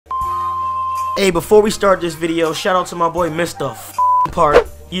Hey, before we start this video, shout out to my boy Mr. Park.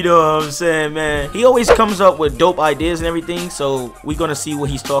 You know what I'm saying, man? He always comes up with dope ideas and everything, so we're gonna see what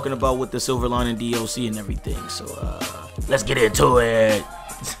he's talking about with the Silver Lining DLC and everything. So, let's get into it.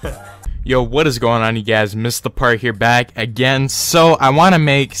 Yo, what is going on, you guys? Mr. Park here, back again. So I want to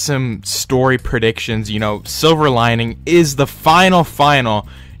make some story predictions. You know, Silver Lining is the final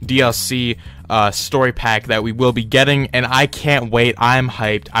DLC story pack that we will be getting, and I can't wait. I'm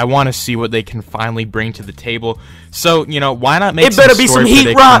hyped. I want to see what they can finally bring to the table. So, you know, why not make some story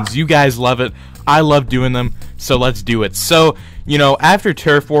predictions? You guys love it. I love doing them, so let's do it. So, you know, after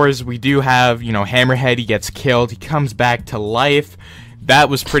Turf Wars, we do have, you know, Hammerhead. He gets killed. He comes back to life. That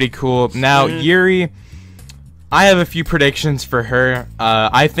was pretty cool. Now, Yuri, I have a few predictions for her.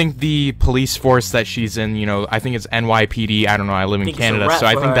 I think the police force that she's in, you know, I think it's NYPD. I don't know. I live in Canada, so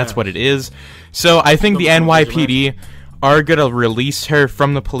I think that's what it is. So I think the NYPD are going to release her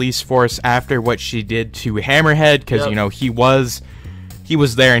from the police force after what she did to Hammerhead, because, you know, he was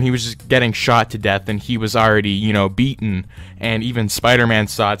there and he was just getting shot to death, and he was already, you know, beaten, and even Spider-Man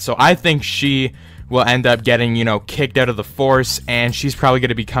saw it. So I think she will end up getting, you know, kicked out of the force, and she's probably going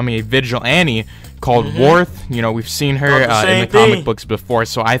to become a vigilante called Worth. You know, we've seen her in the comic books before,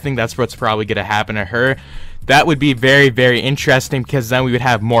 so I think that's what's probably going to happen to her. That would be very, very interesting, because then we would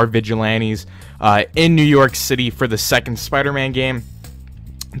have more vigilantes in New York City for the second Spider-Man game.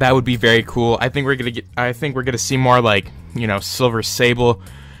 That would be very cool. I think we're gonna see more, like, you know, Silver Sable.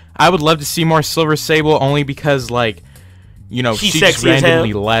 I would love to see more Silver Sable, only because, like, you know, she just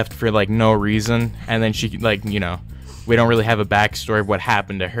randomly left for, like, no reason, and then she, like, you know, we don't really have a backstory of what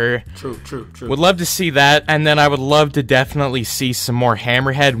happened to her. True. Would love to see that, and then I would love to definitely see some more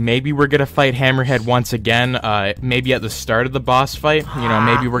Hammerhead. Maybe we're gonna fight Hammerhead once again, maybe at the start of the boss fight. You know,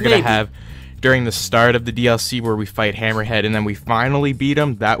 maybe we're gonna have during the start of the DLC where we fight Hammerhead, and then we finally beat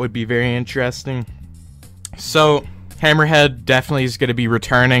him. That would be very interesting. So, Hammerhead definitely is gonna be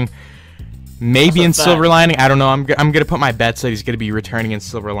returning. Maybe in Silver Lining. I don't know. I'm gonna put my bets that he's gonna be returning in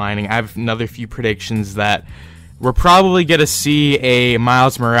Silver Lining. I have another few predictions that we're probably gonna see a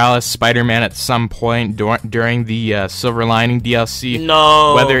Miles Morales Spider-Man at some point during the Silver Lining DLC.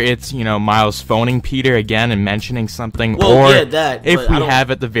 No. Whether it's, you know, Miles phoning Peter again and mentioning something, or if we have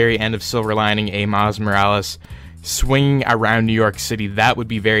at the very end of Silver Lining a Miles Morales swinging around New York City, that would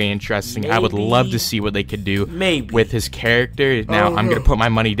be very interesting. I would love to see what they could do with his character. Now, I'm going to put my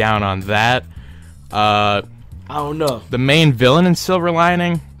money down on that. I don't know. The main villain in Silver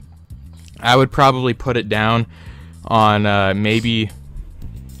Lining, I would probably put it down on maybe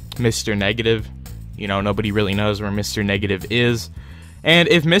Mr. Negative. You know, nobody really knows where Mr. Negative is. And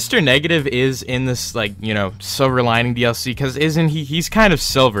if Mr. Negative is in this, like, you know, Silver Lining DLC, because isn't he's kind of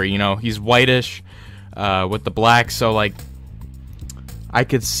silver, you know, he's whitish with the black, so, like, I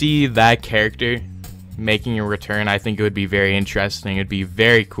could see that character making a return. I think it would be very interesting. It'd be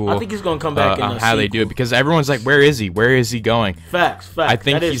very cool. I think he's gonna come back in on how they do it, because everyone's like, where is he? Where is he going? Facts. I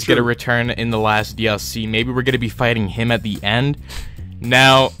think he's gonna return in the last DLC. Maybe we're gonna be fighting him at the end.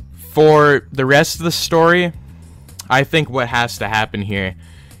 Now, for the rest of the story, I think what has to happen here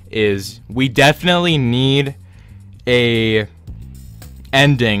is we definitely need a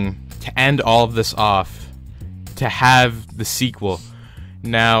ending to end all of this off, to have the sequel.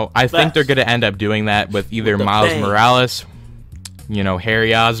 Now, I think they're going to end up doing that with either Miles Morales, you know,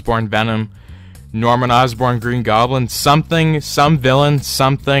 Harry Osborn, Venom, Norman Osborn, Green Goblin, something, some villain,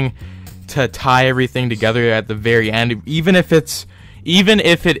 something to tie everything together at the very end. Even if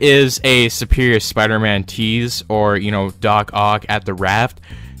it is a Superior Spider-Man tease, or, you know, Doc Ock at the raft,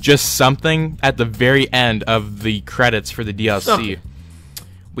 just something at the very end of the credits for the DLC.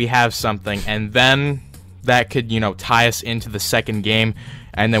 We have something, and then that could, you know, tie us into the second game,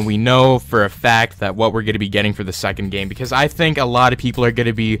 and then we know for a fact that what we're going to be getting for the second game, because I think a lot of people are going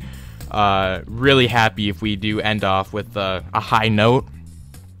to be really happy if we do end off with a high note,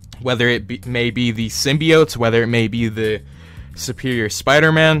 whether it may be the symbiotes, whether it may be the Superior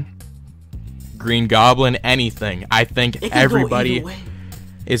Spider-Man, Green Goblin, anything. I think everybody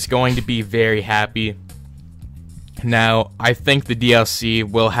is going to be very happy. Now, I think the DLC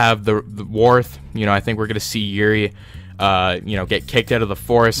will have the Worth. You know, I think we're going to see Yuri, you know, get kicked out of the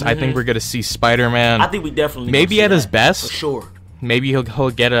force. I think we're going to see Spider-Man. I think we definitely maybe at his best. For sure. Maybe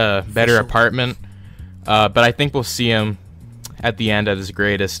he'll get a better apartment. But I think we'll see him at the end at his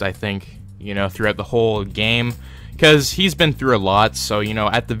greatest, I think, you know, throughout the whole game. Because he's been through a lot, so, you know,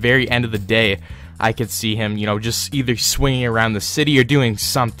 at the very end of the day, I could see him, you know, just either swinging around the city or doing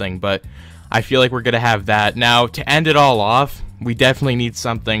something, but I feel like we're going to have that. Now, to end it all off, we definitely need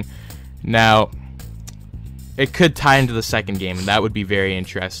something. Now, it could tie into the second game, and that would be very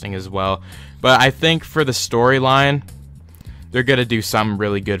interesting as well. But I think for the storyline, they're gonna do something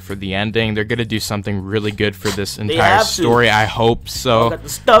really good for the ending. They're gonna do something really good for this entire story. I hope so.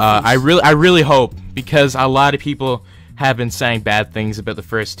 I really hope, because a lot of people have been saying bad things about the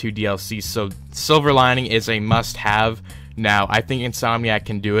first 2 DLCs. So Silver Lining is a must-have. Now I think Insomniac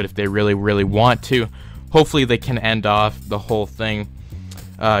can do it if they really want to. Hopefully they can end off the whole thing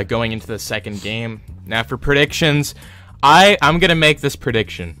going into the second game. Now for predictions, I'm gonna make this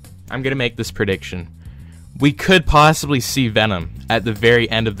prediction. We could possibly see Venom at the very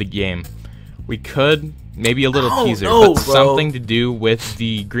end of the game. We could, maybe a little teaser, but something to do with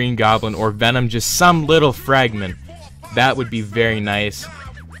the Green Goblin or Venom, just some little fragment. That would be very nice.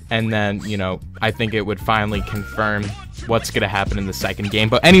 And then, you know, I think it would finally confirm what's going to happen in the second game.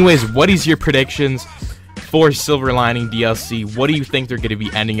 But anyways, what is your predictions for Silver Lining DLC? What do you think they're going to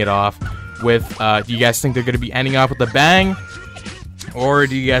be ending it off with? Do you guys think they're going to be ending off with a bang? Or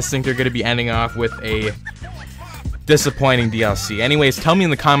do you guys think they're going to be ending off with a disappointing DLC? Anyways, tell me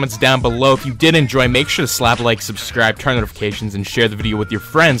in the comments down below. If you did enjoy, make sure to slap a like, subscribe, turn notifications, and share the video with your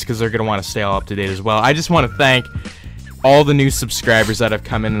friends, because they're going to want to stay all up to date as well. I just want to thank all the new subscribers that have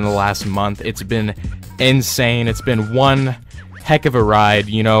come in the last month. It's been insane. It's been one heck of a ride.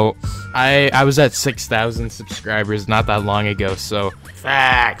 You know, I was at 6,000 subscribers not that long ago, so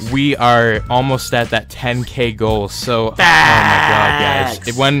facts. We are almost at that 10K goal. So facts. Oh my god,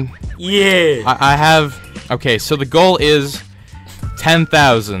 guys, I have, okay, so the goal is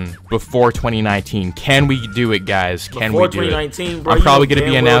 10,000 before 2019. Can we do it, guys? Can we do it? Bro, I'm probably going to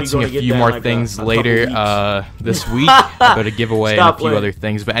be announcing a few more things later this week. I'm going to give away a few other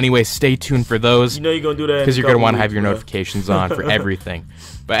things. But anyway, stay tuned for those. You know you're going to do that because you're going to want to have your notifications on for everything.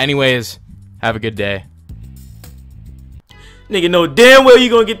 But anyways, have a good day. Nigga know damn well you're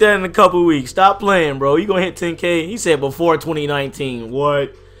going to get that in a couple weeks. Stop playing, bro. You're going to hit 10K. He said before 2019.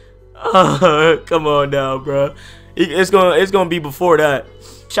 What? Come on now, bro. It's gonna be before that.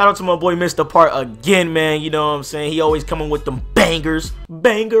 Shout out to my boy Mr. Part again, man. You know what I'm saying? He always coming with them bangers.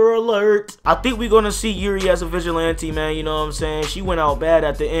 Banger alert. I think we're gonna see Yuri as a vigilante, man. You know what I'm saying? She went out bad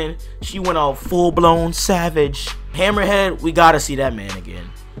at the end. She went out full-blown savage. Hammerhead, we gotta see that man again.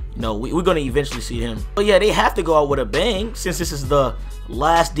 No, we're gonna eventually see him. But yeah, they have to go out with a bang since this is the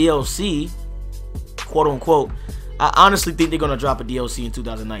last DLC, quote unquote. I honestly think they're gonna drop a DLC in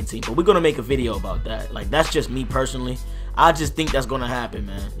 2019, but we're gonna make a video about that. Like, that's just me personally. I just think that's gonna happen,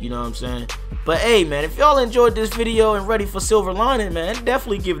 man. You know what I'm saying? But hey, man, if y'all enjoyed this video and ready for Silver Lining, man,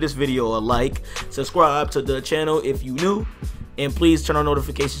 definitely give this video a like. Subscribe to the channel if you new, and please turn on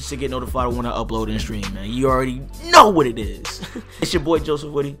notifications to get notified when I upload and stream, man. You already know what it is. It's your boy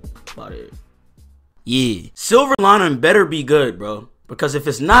Joseph Witty. About it. Yeah, Silver Lining better be good, bro. Because if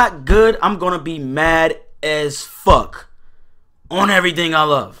it's not good, I'm gonna be mad as fuck on everything I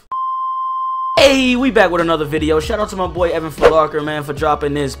love. Hey, we back with another video. Shout out to my boy Evan Falarker, man, for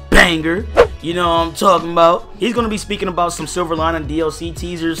dropping this banger. You know what I'm talking about. He's gonna be speaking about some Silver Lining DLC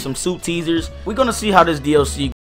teasers, some suit teasers. We're gonna see how this DLC